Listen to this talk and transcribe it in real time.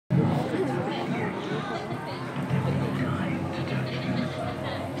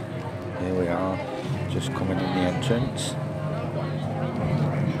are, just coming in the entrance.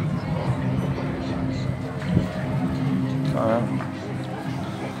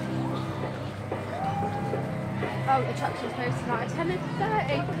 Oh, attractions posted at 10 and 30.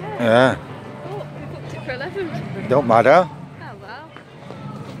 Yeah. Oh, we booked it for 11. Don't matter. Oh well.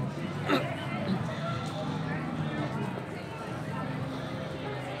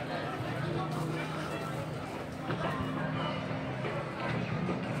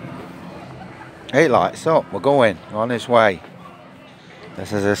 8 lights up, we're going, we're on this way.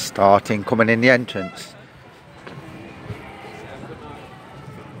 This is us starting, coming in the entrance.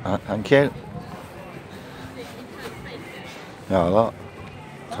 Thank you. Yeah, look,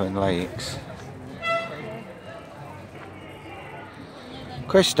 Twin Lakes.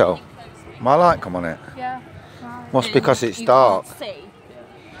 Crystal, my light come on it? Yeah. Must because it's dark.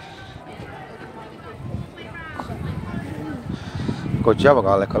 Good job, I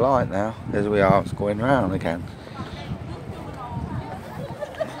got a little light now. As we are, it's going round again.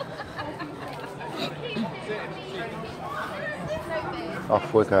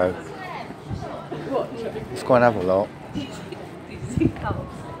 Off we go. Let's go and have a look.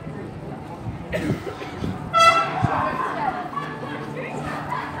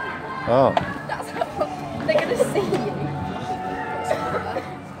 Oh. That's how they're going to see you.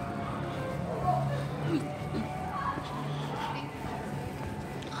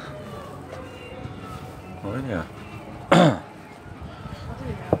 Oh yeah.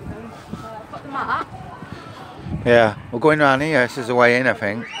 Got the map. Yeah, we're going round here. This is the way in, I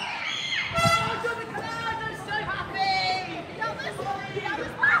think.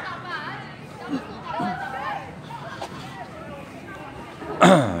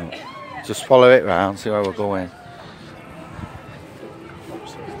 Just follow it round, see where we're going.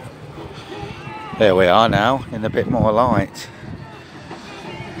 There we are now, in a bit more light.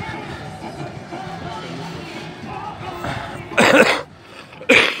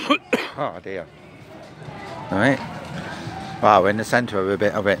 Oh dear. Right. Wow, we're in the centre of a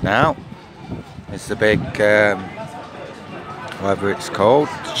bit of it now. It's the big, whatever it's called,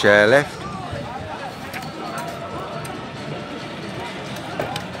 chairlift.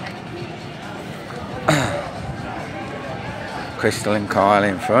 Crystal and Kyle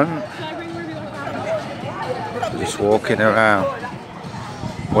in front. Just walking around,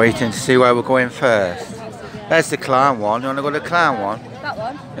 waiting to see where we're going first. There's the clown one. You want to go to the clown one? That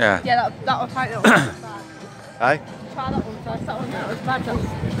one? Yeah. Yeah, that one. Try that one. Hey? Try that one first. That one was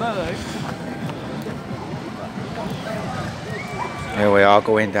bad. Here we are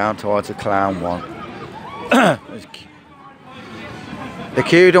going down towards the clown one. The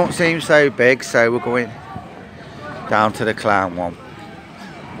queue don't seem so big, so we're going down to the clown one.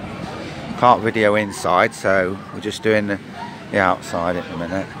 Can't video inside, so we're just doing the outside at the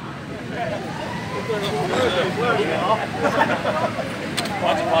minute.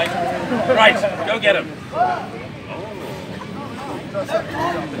 Right, go get him.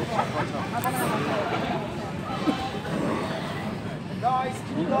 Guys,